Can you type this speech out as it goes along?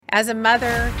As a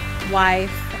mother,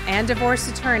 wife, and divorce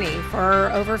attorney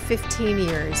for over 15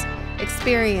 years,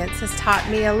 experience has taught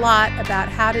me a lot about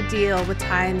how to deal with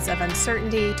times of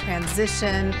uncertainty,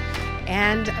 transition,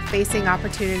 and facing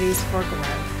opportunities for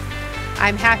growth.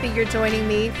 I'm happy you're joining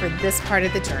me for this part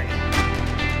of the journey.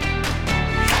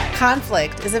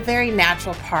 Conflict is a very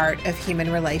natural part of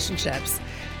human relationships.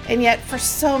 And yet, for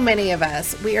so many of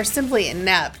us, we are simply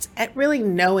inept at really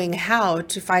knowing how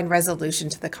to find resolution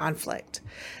to the conflict.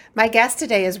 My guest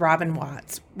today is Robin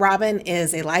Watts. Robin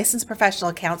is a licensed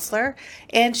professional counselor,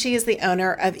 and she is the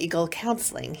owner of Eagle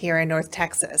Counseling here in North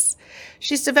Texas.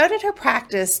 She's devoted her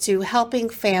practice to helping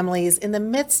families in the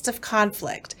midst of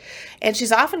conflict, and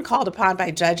she's often called upon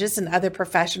by judges and other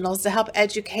professionals to help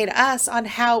educate us on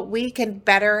how we can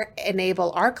better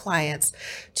enable our clients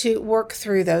to work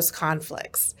through those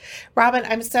conflicts. Robin,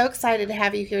 I'm so excited to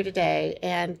have you here today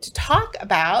and to talk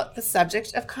about the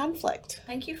subject of conflict.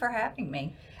 Thank you for having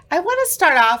me. I want to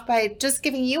start off by just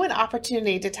giving you an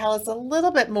opportunity to tell us a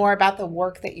little bit more about the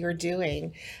work that you're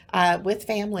doing with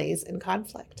families in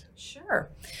conflict. Sure.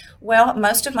 Well,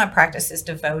 most of my practice is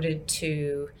devoted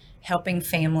to helping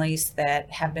families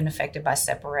that have been affected by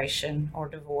separation or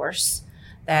divorce,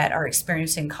 that are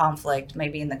experiencing conflict,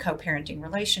 maybe in the co-parenting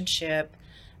relationship.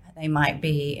 They might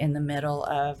be in the middle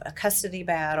of a custody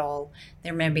battle.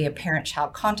 There may be a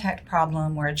parent-child contact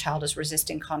problem where a child is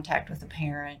resisting contact with a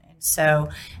parent. And so,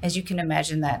 as you can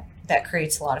imagine, that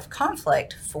creates a lot of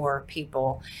conflict for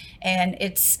people. And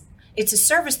it's a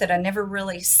service that I never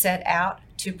really set out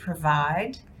to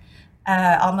provide.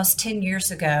 Almost 10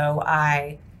 years ago,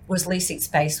 I was leasing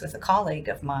space with a colleague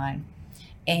of mine.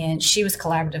 And she was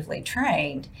collaboratively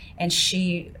trained, and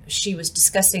she was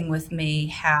discussing with me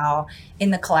how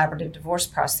in the collaborative divorce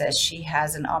process, she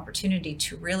has an opportunity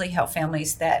to really help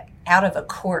families that out of a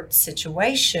court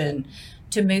situation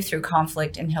to move through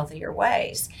conflict in healthier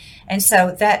ways. And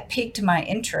so that piqued my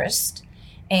interest,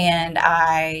 and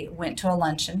I went to a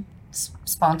luncheon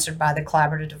sponsored by the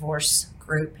Collaborative Divorce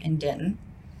Group in Denton,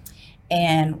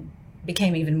 and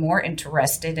became even more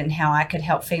interested in how I could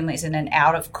help families in an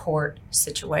out-of-court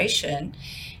situation.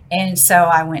 And so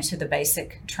I went to the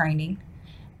basic training,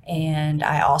 and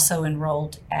I also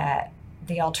enrolled at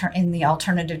in the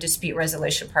Alternative Dispute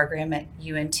Resolution Program at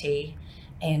UNT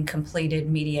and completed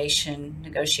mediation,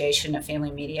 negotiation, and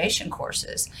family mediation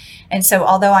courses. And so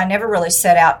although I never really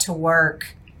set out to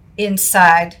work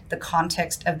inside the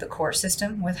context of the court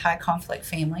system with high conflict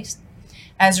families,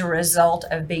 as a result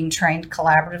of being trained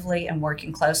collaboratively and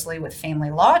working closely with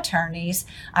family law attorneys,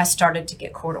 I started to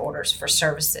get court orders for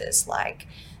services like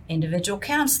individual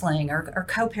counseling or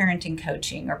co-parenting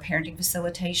coaching or parenting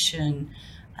facilitation.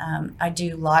 I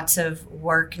do lots of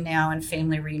work now in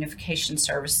family reunification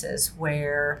services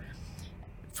where,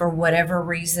 for whatever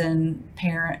reason,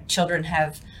 children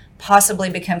have possibly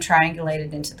become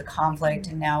triangulated into the conflict,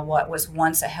 and now what was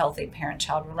once a healthy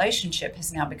parent-child relationship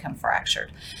has now become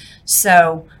fractured.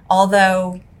 So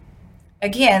although,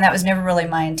 again, that was never really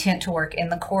my intent to work in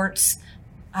the courts,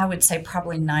 I would say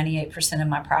probably 98% of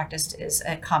my practice is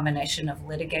a combination of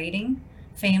litigating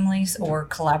families or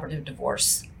collaborative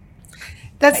divorce.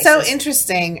 That's cases. So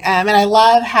interesting. And I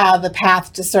love how the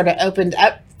path just sort of opened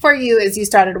up for you as you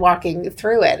started walking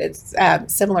through it. It's a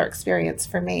similar experience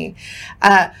for me.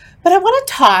 But I want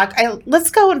to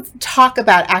let's go and talk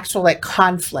about actual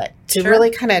conflict to Sure.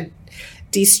 really kind of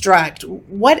destruct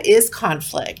what is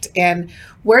conflict and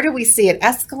where do we see it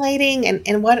escalating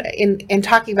and what in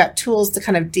talking about tools to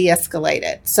kind of de-escalate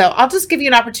it. So I'll just give you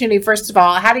an opportunity. First of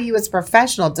all, how do you as a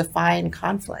professional define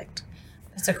conflict?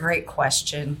 That's a great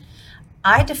question.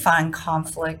 I define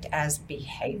conflict as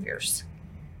behaviors.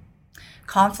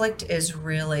 Conflict is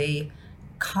really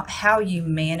how you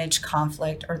manage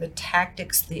conflict or the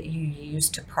tactics that you use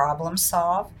to problem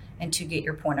solve and to get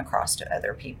your point across to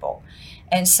other people.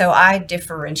 And so I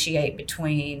differentiate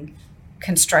between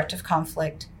constructive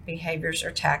conflict behaviors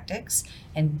or tactics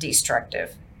and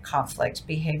destructive conflict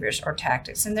behaviors or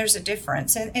tactics. And there's a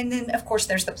difference. And then, of course,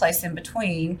 there's the place in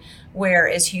between where,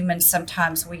 as humans,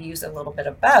 sometimes we use a little bit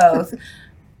of both.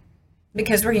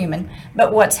 Because we're human.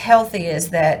 But what's healthy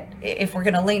is that if we're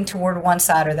going to lean toward one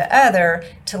side or the other,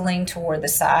 to lean toward the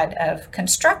side of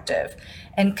constructive.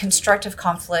 And constructive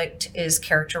conflict is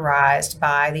characterized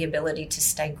by the ability to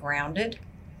stay grounded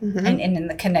and in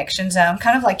the connection zone,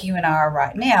 kind of like you and I are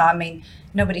right now. I mean,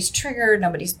 nobody's triggered,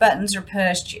 nobody's buttons are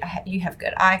pushed, you have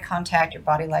good eye contact, your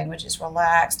body language is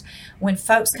relaxed. When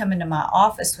folks come into my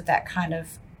office with that kind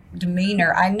of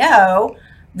demeanor, I know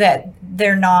that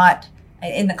they're not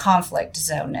in the conflict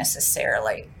zone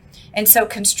necessarily. And so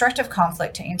constructive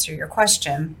conflict, to answer your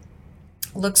question,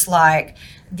 looks like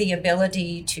the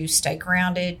ability to stay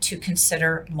grounded, to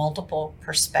consider multiple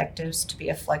perspectives, to be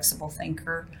a flexible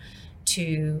thinker,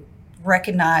 to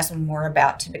recognize when we're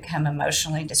about to become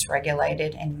emotionally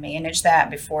dysregulated and manage that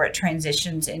before it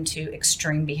transitions into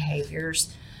extreme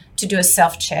behaviors, to do a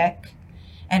self-check.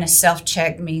 And a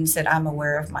self-check means that I'm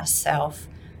aware of myself,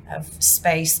 of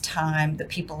space, time, the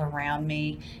people around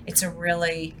me. It's a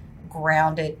really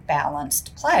grounded,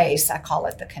 balanced place. I call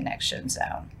it the connection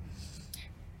zone.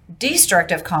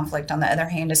 Destructive conflict, on the other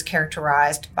hand, is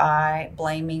characterized by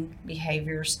blaming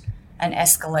behaviors, an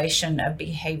escalation of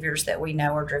behaviors that we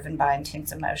know are driven by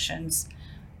intense emotions,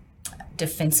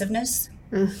 defensiveness,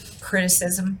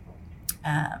 criticism,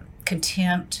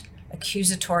 contempt,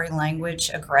 accusatory language,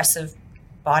 aggressive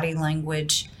body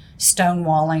language,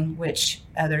 stonewalling, which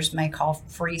others may call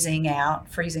freezing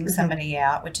somebody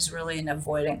out, which is really an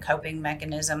avoidant coping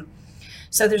mechanism.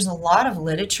 So there's a lot of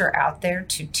literature out there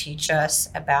to teach us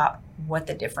about what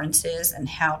the difference is and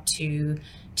how to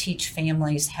teach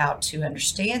families how to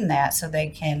understand that so they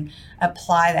can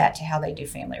apply that to how they do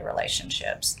family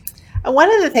relationships.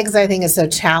 One of the things I think is so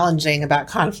challenging about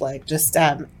conflict, just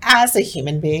as a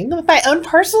human being, with my own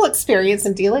personal experience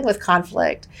in dealing with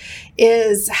conflict,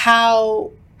 is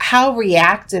how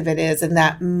reactive it is in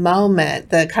that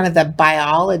moment. The kind of the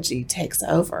biology takes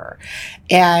over,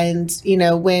 and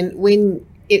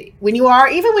when you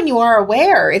are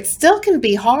aware, it still can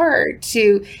be hard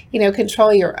to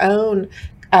control your own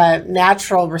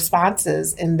natural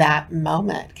responses in that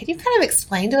moment. Can you kind of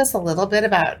explain to us a little bit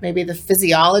about maybe the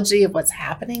physiology of what's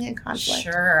happening in conflict?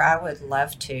 Sure, I would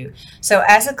love to. So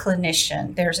as a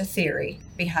clinician, there's a theory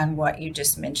behind what you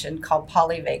just mentioned called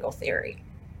polyvagal theory.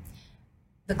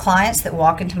 The clients that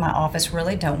walk into my office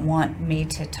really don't want me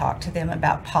to talk to them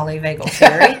about polyvagal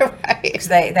theory, because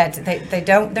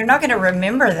they're not going to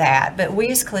remember that. But we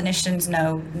as clinicians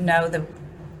know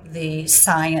the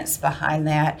science behind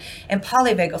that. And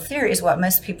polyvagal theory is what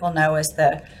most people know as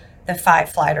the fight,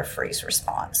 flight, or freeze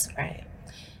response. Right.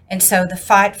 And so the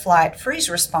fight, flight, freeze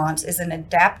response is an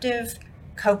adaptive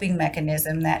coping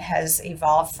mechanism that has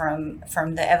evolved from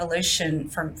the evolution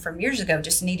from years ago,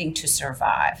 just needing to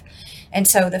survive. And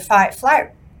so the fight,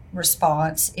 flight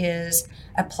response is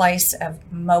a place of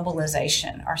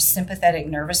mobilization. Our sympathetic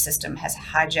nervous system has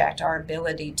hijacked our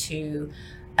ability to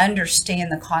understand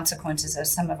the consequences of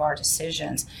some of our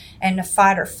decisions. And the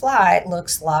fight or flight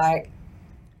looks like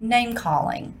name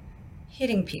calling,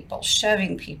 hitting people,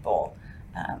 shoving people,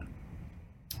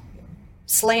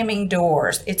 slamming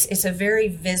doors. It's a very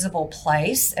visible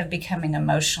place of becoming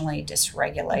emotionally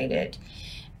dysregulated.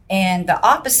 And the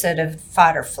opposite of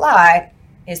fight or flight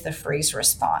is the freeze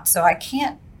response. So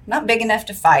not big enough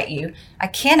to fight you. I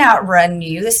can't outrun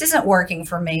you. This isn't working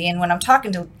for me. And when I'm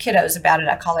talking to kiddos about it,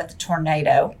 I call it the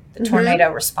tornado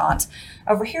response.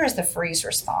 Over here is the freeze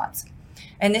response.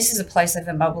 And this is a place of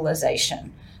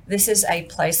immobilization. This is a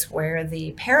place where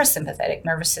the parasympathetic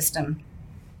nervous system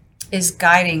is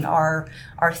guiding our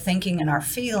thinking and our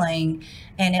feeling.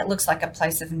 And it looks like a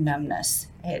place of numbness.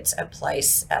 It's a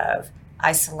place of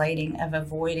isolating, of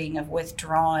avoiding, of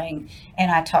withdrawing.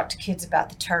 And I talk to kids about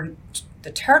the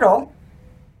turtle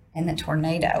and the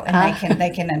tornado, and they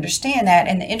can understand that.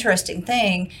 And the interesting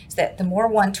thing is that the more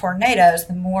one tornadoes,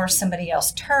 the more somebody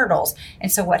else turtles.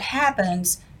 And so what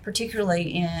happens,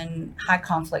 particularly in high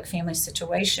conflict family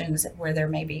situations where there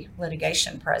may be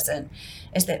litigation present,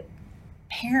 is that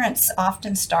parents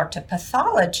often start to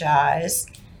pathologize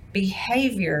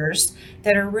behaviors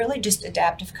that are really just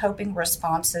adaptive coping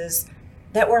responses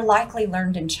that were likely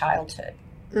learned in childhood.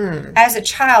 As a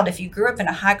child, if you grew up in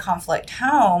a high conflict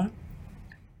home,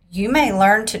 you may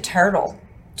learn to turtle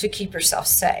to keep yourself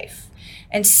safe.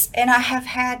 And I have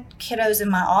had kiddos in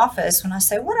my office when I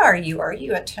say, what are you? Are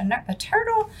you a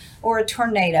turtle or a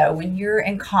tornado when you're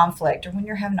in conflict or when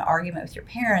you're having an argument with your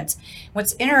parents?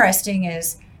 What's interesting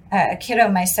is a kiddo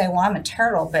may say, well, I'm a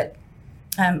turtle, but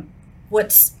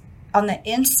what's on the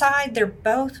inside, they're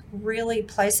both really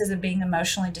places of being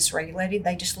emotionally dysregulated.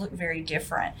 They just look very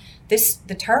different.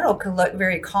 The turtle could look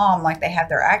very calm, like they have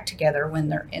their act together, when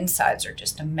their insides are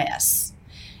just a mess.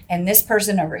 And this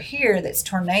person over here that's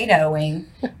tornadoing,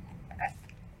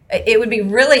 it would be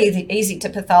really easy to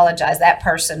pathologize that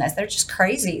person as they're just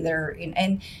crazy.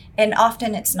 And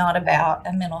often it's not about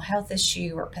a mental health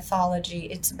issue or pathology.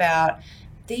 It's about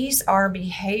these are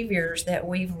behaviors that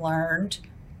we've learned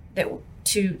that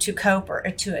to cope or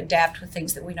to adapt with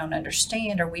things that we don't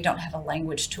understand or we don't have a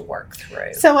language to work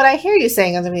through. So what I hear you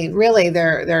saying is, I mean, really,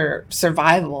 they're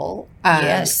survival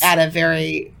Yes. at a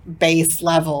very base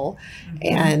level,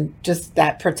 and just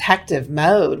that protective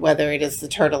mode, whether it is the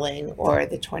turtling or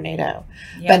the tornado,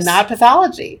 but not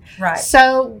pathology. Right.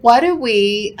 So what do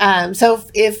we? So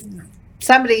if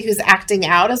somebody who's acting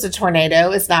out as a tornado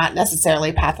is not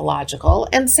necessarily pathological,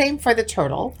 and same for the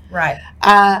turtle, Right.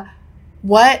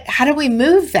 How do we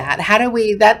move that? How do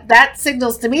we, that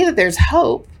signals to me that there's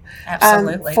hope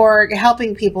Absolutely. for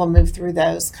helping people move through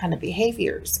those kind of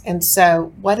behaviors. And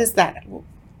so what is that?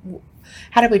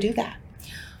 How do we do that?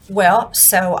 Well,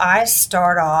 so I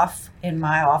start off in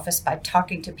my office by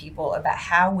talking to people about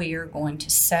how we are going to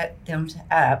set them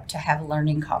up to have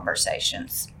learning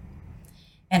conversations.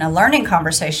 And a learning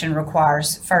conversation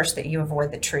requires first that you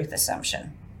avoid the truth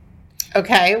assumption.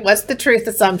 Okay, what's the truth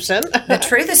assumption? The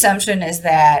truth assumption is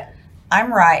that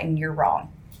I'm right and you're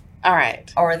wrong. All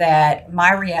right. Or that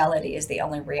my reality is the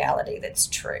only reality that's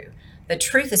true. The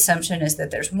truth assumption is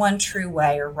that there's one true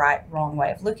way or right, wrong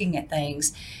way of looking at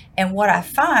things. And what I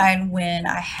find when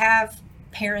I have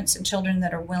parents and children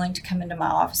that are willing to come into my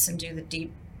office and do the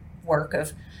deep work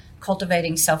of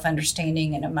cultivating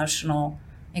self-understanding and emotional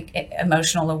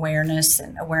awareness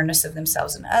and awareness of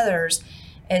themselves and others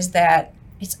is that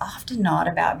it's often not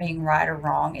about being right or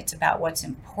wrong. It's about what's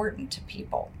important to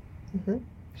people. Mm-hmm.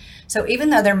 So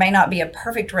even though there may not be a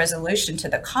perfect resolution to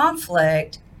the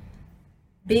conflict,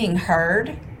 being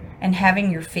heard and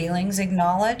having your feelings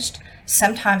acknowledged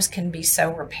sometimes can be so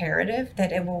reparative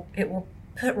that it will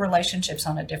put relationships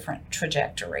on a different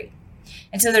trajectory.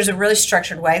 And so there's a really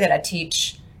structured way that I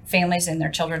teach families and their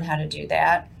children how to do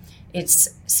that. It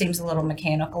seems a little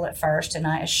mechanical at first, and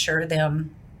I assure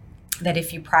them that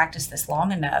if you practice this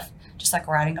long enough, just like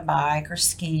riding a bike or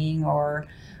skiing or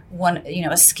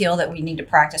a skill that we need to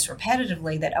practice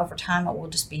repetitively, that over time it will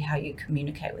just be how you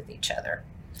communicate with each other.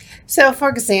 So, for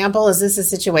example, is this a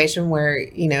situation where,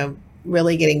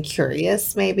 really getting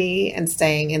curious maybe and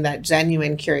staying in that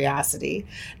genuine curiosity,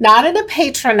 not in a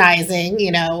patronizing,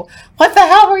 what the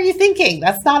hell were you thinking?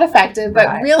 That's not effective, but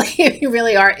Right. Really, if you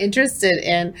really are interested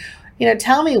in,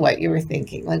 tell me what you were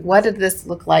thinking. Like, what did this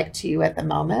look like to you at the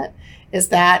moment? Does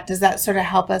that sort of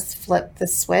help us flip the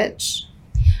switch?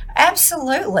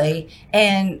 Absolutely.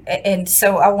 And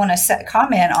so I want to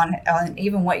comment on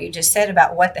even what you just said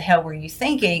about what the hell were you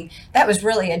thinking. That was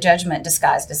really a judgment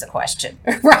disguised as a question.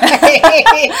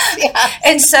 Right. Yeah.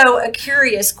 And so a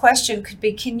curious question could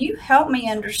be, can you help me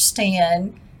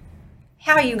understand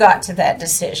how you got to that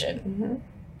decision? Mm-hmm.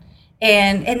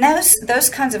 And those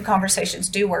kinds of conversations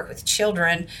do work with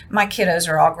children. My kiddos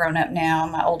are all grown up now.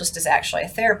 My oldest is actually a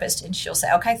therapist, and she'll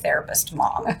say, okay, therapist,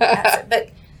 mom. But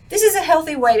this is a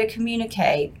healthy way to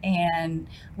communicate, and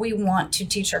we want to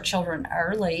teach our children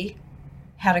early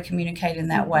how to communicate in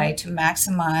that way to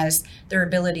maximize their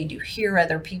ability to hear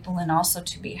other people and also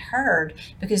to be heard.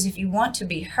 Because if you want to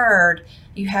be heard,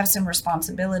 you have some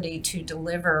responsibility to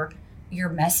deliver your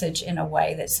message in a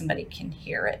way that somebody can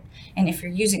hear it. And if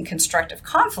you're using constructive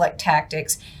conflict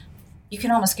tactics, you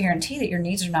can almost guarantee that your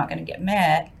needs are not going to get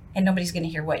met and nobody's going to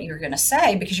hear what you're going to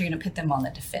say because you're going to put them on the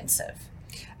defensive.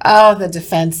 Oh, the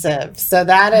defensive. So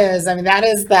that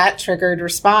is that triggered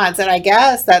response. And I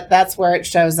guess that's where it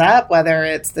shows up, whether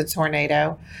it's the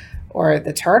tornado or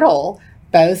the turtle,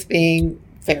 both being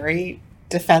very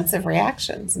defensive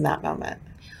reactions in that moment.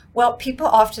 Well, people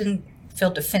often feel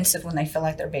defensive when they feel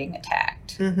like they're being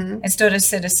attacked. Mm-hmm. Instead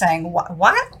of saying, what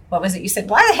was it you said?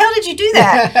 Why the hell did you do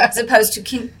that? As opposed to,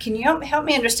 can you help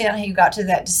me understand how you got to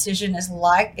that decision is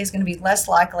going to be less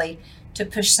likely to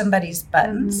push somebody's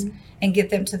buttons and get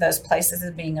them to those places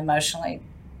of being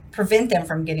prevent them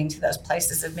from getting to those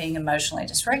places of being emotionally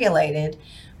dysregulated,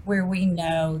 where we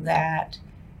know that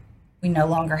we no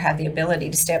longer have the ability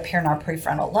to stay up here in our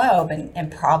prefrontal lobe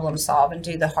and problem solve and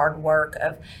do the hard work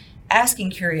of asking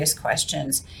curious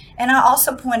questions. And I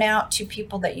also point out to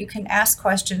people that you can ask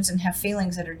questions and have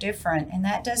feelings that are different, and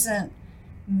that doesn't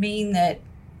mean that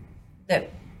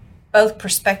both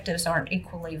perspectives aren't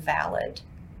equally valid.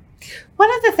 One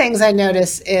of the things I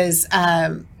notice is,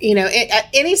 anytime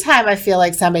I feel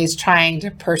like somebody's trying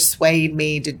to persuade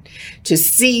me to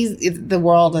see the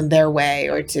world in their way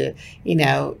or to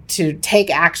take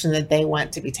action that they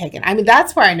want to be taken. I mean,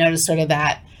 that's where I notice sort of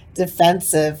that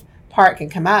defensive part can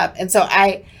come up. And so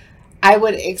I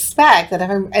would expect that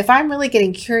if I'm really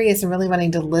getting curious and really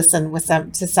wanting to listen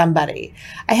to somebody,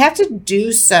 I have to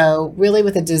do so really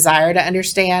with a desire to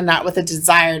understand, not with a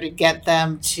desire to get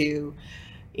them to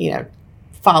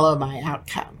follow my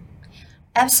outcome.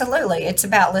 Absolutely. It's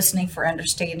about listening for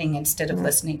understanding instead of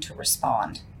listening to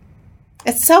respond.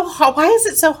 It's so hard. Why is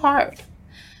it so hard?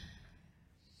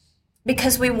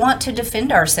 Because we want to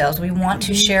defend ourselves. We want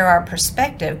to share our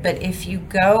perspective. But if you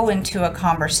go into a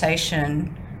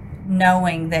conversation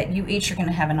knowing that you each are going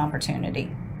to have an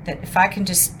opportunity, that if I can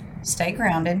just stay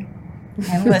grounded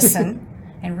and listen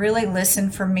and really listen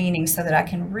for meaning, so that I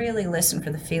can really listen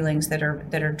for the feelings that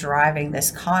are driving this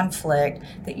conflict,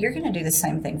 that you're going to do the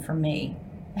same thing for me.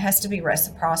 It has to be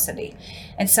reciprocity.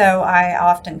 And so I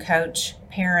often coach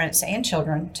parents and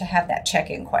children to have that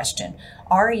check-in question.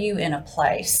 Are you in a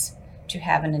place to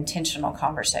have an intentional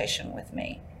conversation with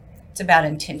me? It's about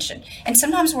intention. And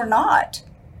sometimes we're not.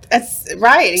 That's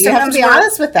right. You have to be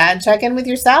honest with that and check in with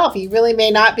yourself. You really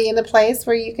may not be in a place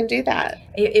where you can do that.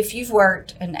 If you've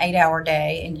worked an 8-hour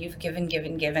day and you've given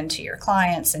to your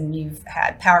clients, and you've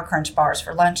had Power Crunch bars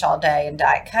for lunch all day and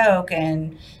Diet Coke,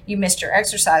 and you missed your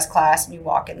exercise class, and you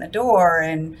walk in the door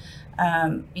and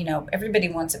everybody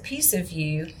wants a piece of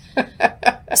you.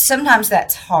 Sometimes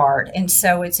that's hard. And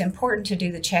so it's important to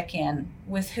do the check-in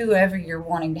with whoever you're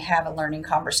wanting to have a learning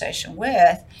conversation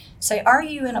with. Say, are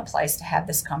you in a place to have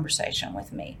this conversation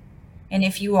with me? And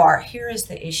if you are, here is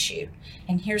the issue.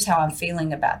 And here's how I'm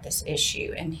feeling about this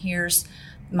issue. And here's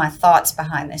my thoughts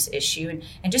behind this issue.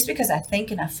 And just because I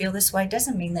think and I feel this way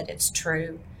doesn't mean that it's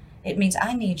true. It means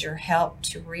I need your help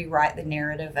to rewrite the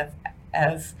narrative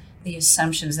of the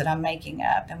assumptions that I'm making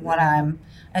up and what I'm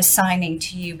assigning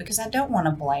to you, because I don't want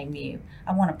to blame you.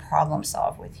 I want to problem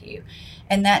solve with you.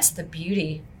 And that's the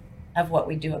beauty of what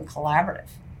we do in collaborative.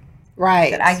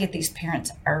 Right. That I get these parents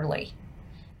early,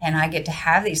 and I get to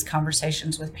have these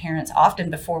conversations with parents often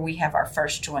before we have our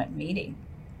first joint meeting.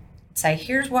 Say,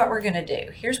 here's what we're going to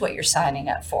do. Here's what you're signing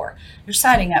up for. You're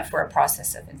signing up for a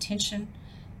process of intention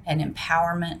and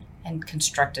empowerment and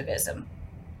constructivism.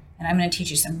 And I'm going to teach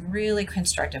you some really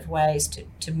constructive ways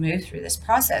to move through this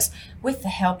process with the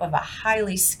help of a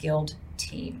highly skilled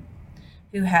team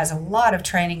who has a lot of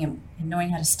training in knowing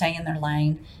how to stay in their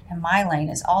lane. And my lane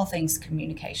is all things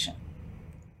communication.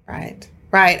 Right.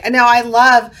 I know. I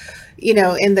love,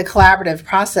 in the collaborative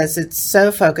process, it's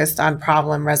so focused on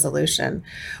problem resolution,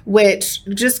 which,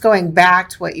 just going back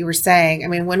to what you were saying, I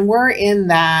mean, when we're in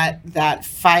that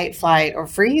fight, flight, or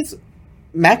freeze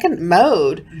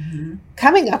mode, mm-hmm.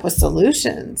 coming up with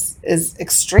solutions is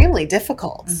extremely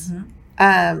difficult. Mm-hmm.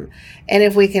 And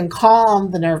if we can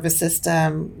calm the nervous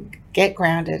system, get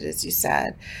grounded, as you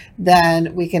said,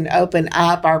 then we can open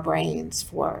up our brains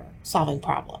for solving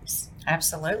problems.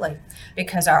 Absolutely.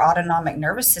 Because our autonomic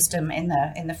nervous system in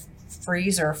the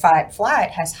freeze or fight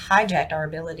flight has hijacked our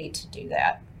ability to do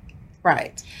that.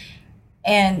 Right.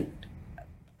 And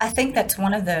I think that's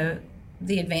one of the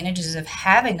advantages of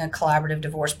having a collaborative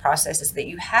divorce process, is that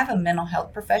you have a mental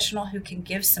health professional who can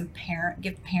give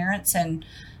parents and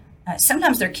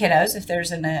sometimes their kiddos, if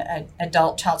there's an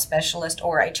adult child specialist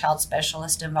or a child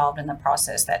specialist involved in the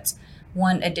process. That's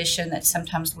one addition that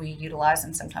sometimes we utilize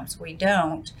and sometimes we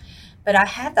don't. But I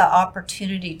had the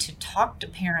opportunity to talk to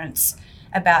parents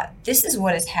about, this is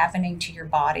what is happening to your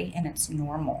body and it's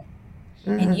normal.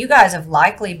 Mm-hmm. And you guys have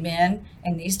likely been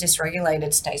in these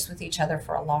dysregulated states with each other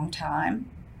for a long time.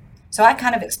 So I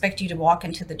kind of expect you to walk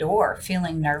into the door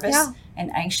feeling nervous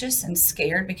and anxious and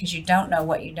scared because you don't know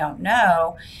what you don't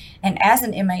know. And as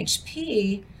an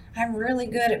MHP, I'm really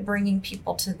good at bringing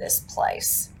people to this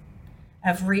place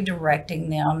of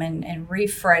redirecting them and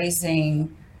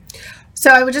rephrasing. So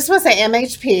I would just want to say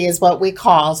MHP is what we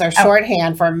call our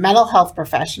shorthand for mental health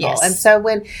professional. Yes. And so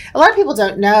when a lot of people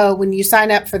don't know, when you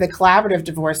sign up for the collaborative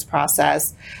divorce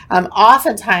process,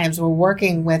 oftentimes we're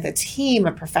working with a team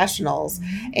of professionals.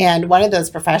 Mm-hmm. And one of those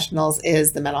professionals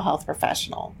is the mental health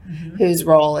professional, mm-hmm. whose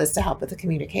role is to help with the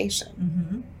communication.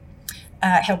 Mm-hmm.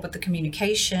 Help with the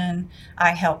communication.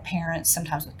 I help parents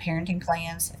sometimes with parenting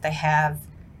plans if they have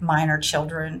minor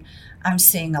children. I'm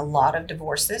seeing a lot of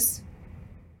divorces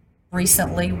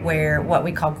recently, where what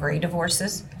we call gray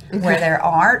divorces, where there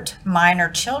aren't minor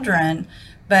children,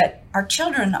 but our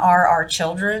children are our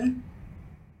children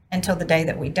until the day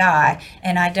that we die.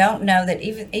 And I don't know that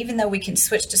even though we can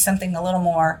switch to something a little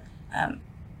more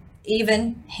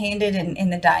even-handed in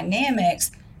the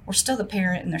dynamics, we're still the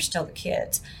parent and they're still the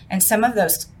kids. And some of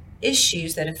those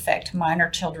issues that affect minor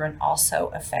children also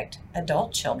affect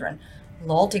adult children.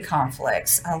 Loyalty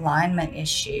conflicts, alignment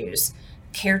issues,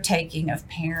 caretaking of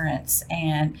parents.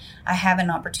 And I have an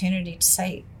opportunity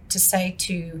to say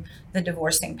to the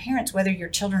divorcing parents, whether your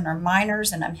children are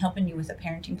minors and I'm helping you with a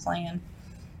parenting plan,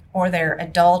 or they're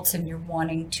adults and you're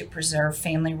wanting to preserve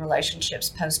family relationships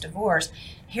post-divorce,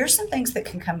 here's some things that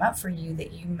can come up for you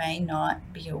that you may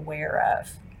not be aware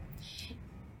of.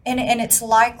 And it's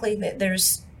likely that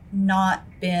there's not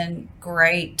been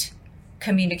great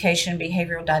communication,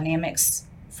 behavioral dynamics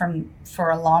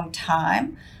for a long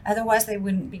time. Otherwise, they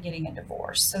wouldn't be getting a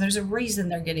divorce. So there's a reason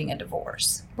they're getting a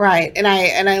divorce. Right. And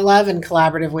I love in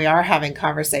collaborative, we are having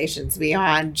conversations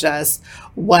beyond just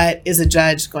what is a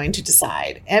judge going to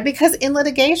decide. And because in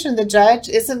litigation, the judge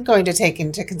isn't going to take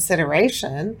into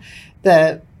consideration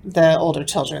the older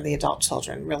children, the adult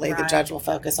children. Really, right. The judge will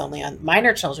focus only on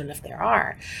minor children if there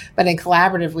are. But in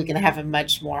collaborative, we can have a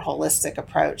much more holistic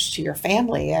approach to your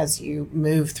family as you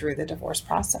move through the divorce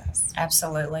process.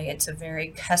 Absolutely. It's a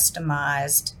very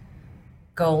customized,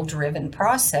 goal-driven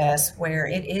process where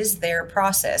it is their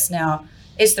process. Now,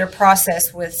 it's their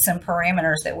process with some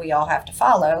parameters that we all have to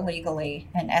follow legally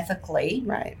and ethically.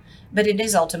 Right. But it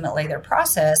is ultimately their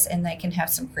process, and they can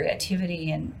have some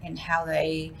creativity in how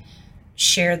they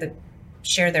share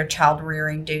their child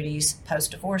rearing duties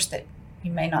post-divorce that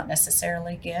you may not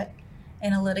necessarily get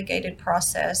in a litigated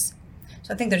process.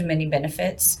 So I think there's many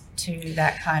benefits to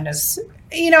that kind of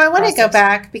I want to go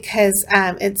back because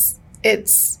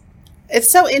it's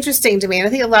so interesting to me, and I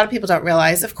think a lot of people don't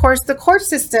realize, of course, the court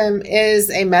system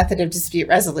is a method of dispute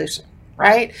resolution.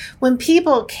 Right? When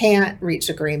people can't reach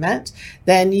agreement,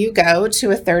 then you go to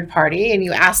a third party and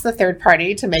you ask the third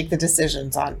party to make the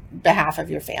decisions on behalf of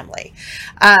your family.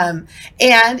 And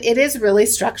it is really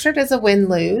structured as a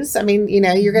win-lose. I mean,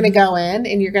 you're going to go in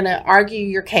and you're going to argue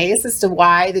your case as to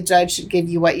why the judge should give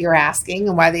you what you're asking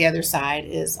and why the other side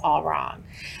is all wrong.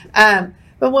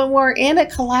 But when we're in a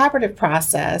collaborative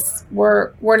process,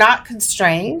 we're not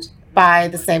constrained by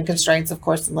the same constraints, of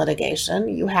course, in litigation.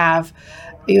 You have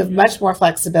much more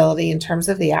flexibility in terms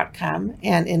of the outcome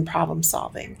and in problem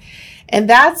solving. And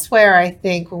that's where I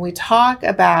think when we talk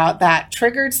about that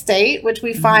triggered state, which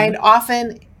we find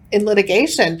often in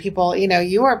litigation, people,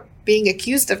 you are being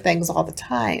accused of things all the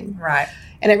time. Right.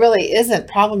 And it really isn't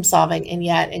problem solving. And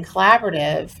yet in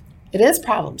collaborative, it is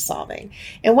problem solving.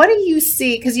 And what do you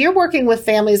see? Because you're working with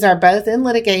families that are both in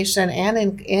litigation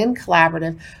and in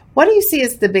collaborative. What do you see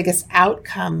as the biggest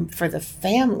outcome for the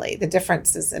family, the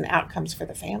differences in outcomes for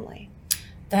the family?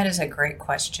 That is a great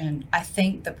question. I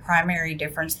think the primary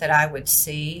difference that I would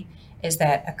see is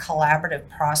that a collaborative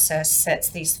process sets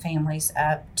these families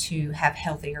up to have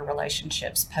healthier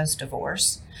relationships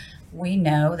post-divorce. We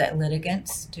know that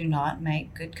litigants do not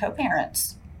make good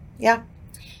co-parents. Yeah.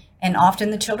 And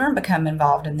often the children become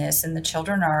involved in this, and the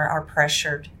children are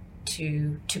pressured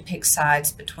to pick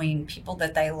sides between people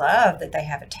that they love, that they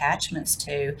have attachments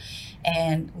to.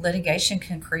 And litigation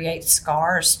can create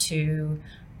scars to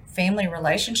family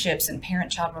relationships and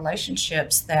parent-child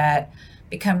relationships that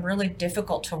become really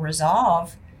difficult to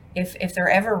resolve if they're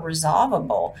ever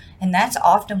resolvable. And that's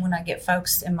often when I get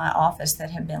folks in my office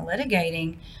that have been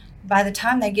litigating. By the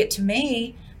time they get to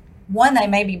me, one, they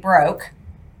may be broke,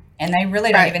 and they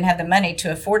really don't even have the money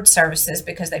to afford services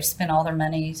because they've spent all their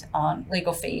money on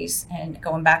legal fees and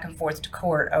going back and forth to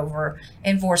court over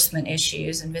enforcement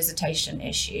issues and visitation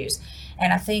issues.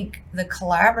 And I think the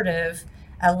collaborative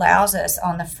allows us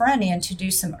on the front end to do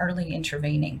some early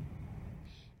intervening.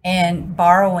 And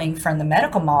borrowing from the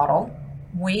medical model,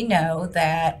 we know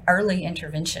that early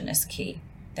intervention is key,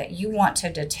 that you want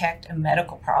to detect a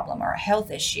medical problem or a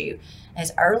health issue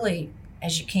as early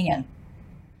as you can.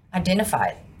 Identify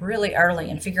it really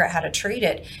early and figure out how to treat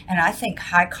it. And I think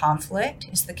high conflict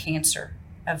is the cancer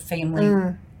of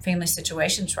family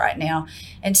situations right now.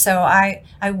 And so I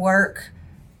work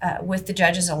with the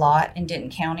judges a lot in Denton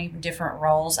County, different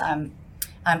roles. I'm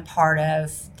part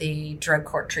of the drug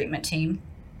court treatment team.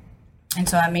 And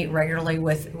so I meet regularly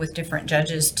with different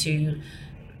judges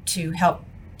to help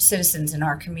citizens in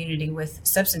our community with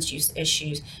substance use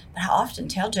issues. But I often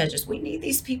tell judges, we need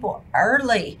these people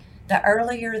early. The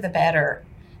earlier, the better.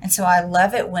 And so I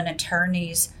love it when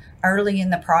attorneys early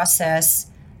in the process,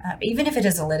 even if it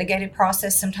is a litigated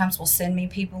process, sometimes will send me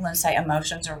people and say,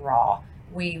 emotions are raw.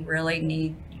 We really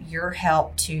need your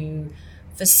help to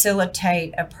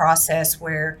facilitate a process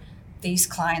where these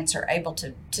clients are able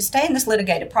to stay in this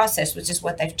litigated process, which is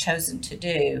what they've chosen to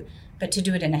do, but to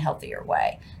do it in a healthier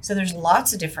way. So there's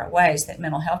lots of different ways that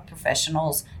mental health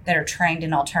professionals that are trained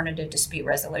in alternative dispute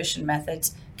resolution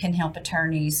methods can help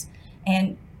attorneys,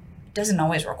 and it doesn't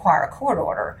always require a court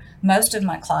order. Most of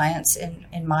my clients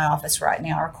in my office right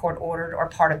now are court ordered or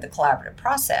part of the collaborative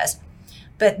process.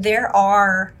 But there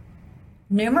are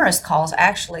numerous calls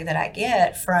actually that I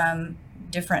get from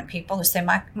different people who say,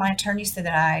 my attorney said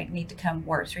that I need to come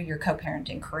work through your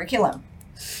co-parenting curriculum.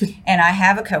 And I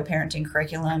have a co-parenting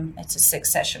curriculum. It's a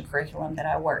 6-session curriculum that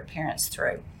I work parents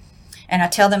through. And I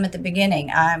tell them at the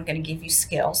beginning, I'm going to give you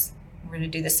skills. We're going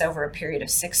to do this over a period of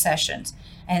 6 sessions.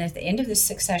 And at the end of the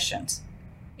 6 sessions,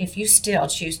 if you still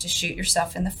choose to shoot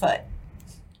yourself in the foot,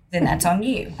 then that's on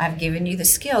you. I've given you the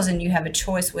skills, and you have a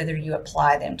choice whether you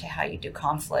apply them to how you do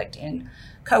conflict in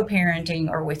co-parenting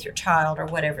or with your child or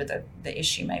whatever the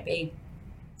issue may be.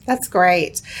 That's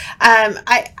great.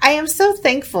 I am so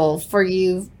thankful for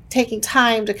you taking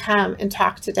time to come and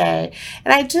talk today.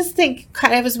 And I just think,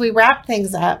 kind of as we wrap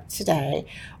things up today,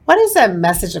 what is a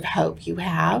message of hope you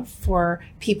have for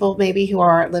people maybe who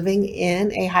are living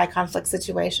in a high conflict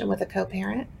situation with a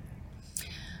co-parent?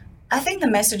 I think the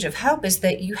message of hope is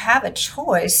that you have a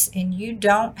choice and you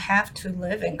don't have to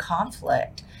live in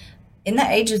conflict. In the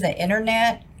age of the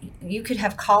internet, you could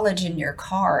have college in your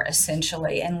car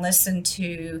essentially and listen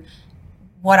to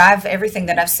everything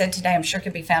that I've said today. I'm sure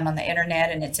could be found on the internet,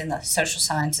 and it's in the social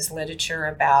sciences literature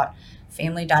about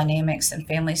family dynamics and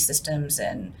family systems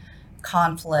and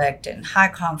conflict and high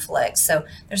conflict. So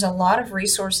there's a lot of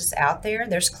resources out there.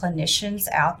 There's clinicians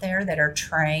out there that are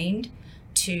trained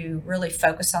to really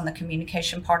focus on the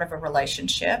communication part of a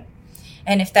relationship.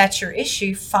 And if that's your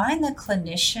issue, find the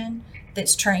clinician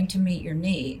that's trained to meet your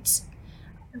needs.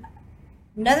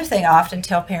 Another thing I often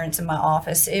tell parents in my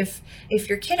office, if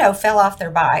your kiddo fell off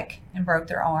their bike and broke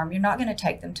their arm, you're not going to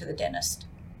take them to the dentist.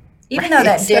 Even though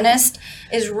that dentist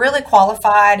is really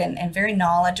qualified and very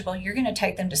knowledgeable, you're going to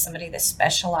take them to somebody that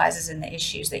specializes in the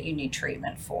issues that you need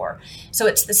treatment for. So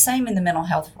it's the same in the mental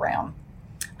health realm.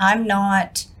 I'm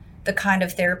not the kind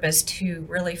of therapist who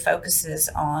really focuses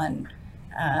on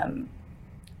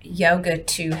yoga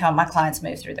to help my clients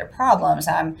move through their problems.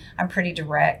 I'm pretty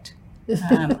direct.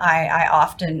 I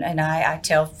often, and I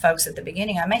tell folks at the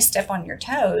beginning, I may step on your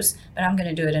toes, but I'm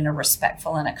going to do it in a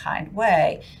respectful and a kind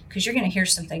way, because you're going to hear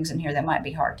some things in here that might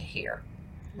be hard to hear.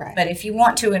 Right. But if you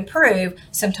want to improve,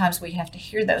 sometimes we have to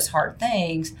hear those hard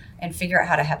things and figure out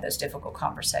how to have those difficult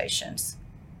conversations.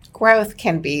 Growth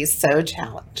can be so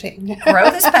challenging.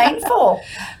 Growth is painful.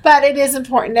 But it is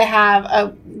important to have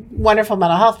a wonderful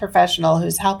mental health professional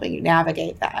who's helping you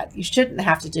navigate that. You shouldn't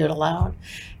have to do it alone.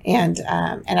 And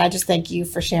I just thank you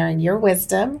for sharing your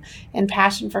wisdom and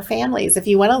passion for families. If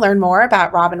you want to learn more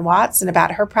about Robin Watts and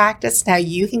about her practice, now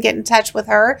you can get in touch with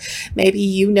her. Maybe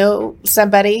you know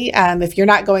somebody. If you're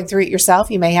not going through it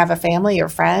yourself, you may have a family or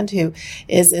friend who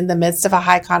is in the midst of a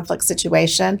high conflict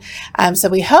situation. So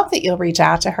we hope that you'll reach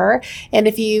out to her. And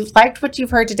if you liked what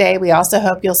you've heard today, we also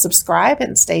hope you'll subscribe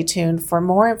and stay tuned for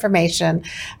more information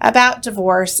about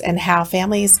divorce and how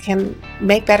families can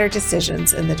make better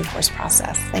decisions in the divorce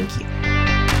process. Thank you.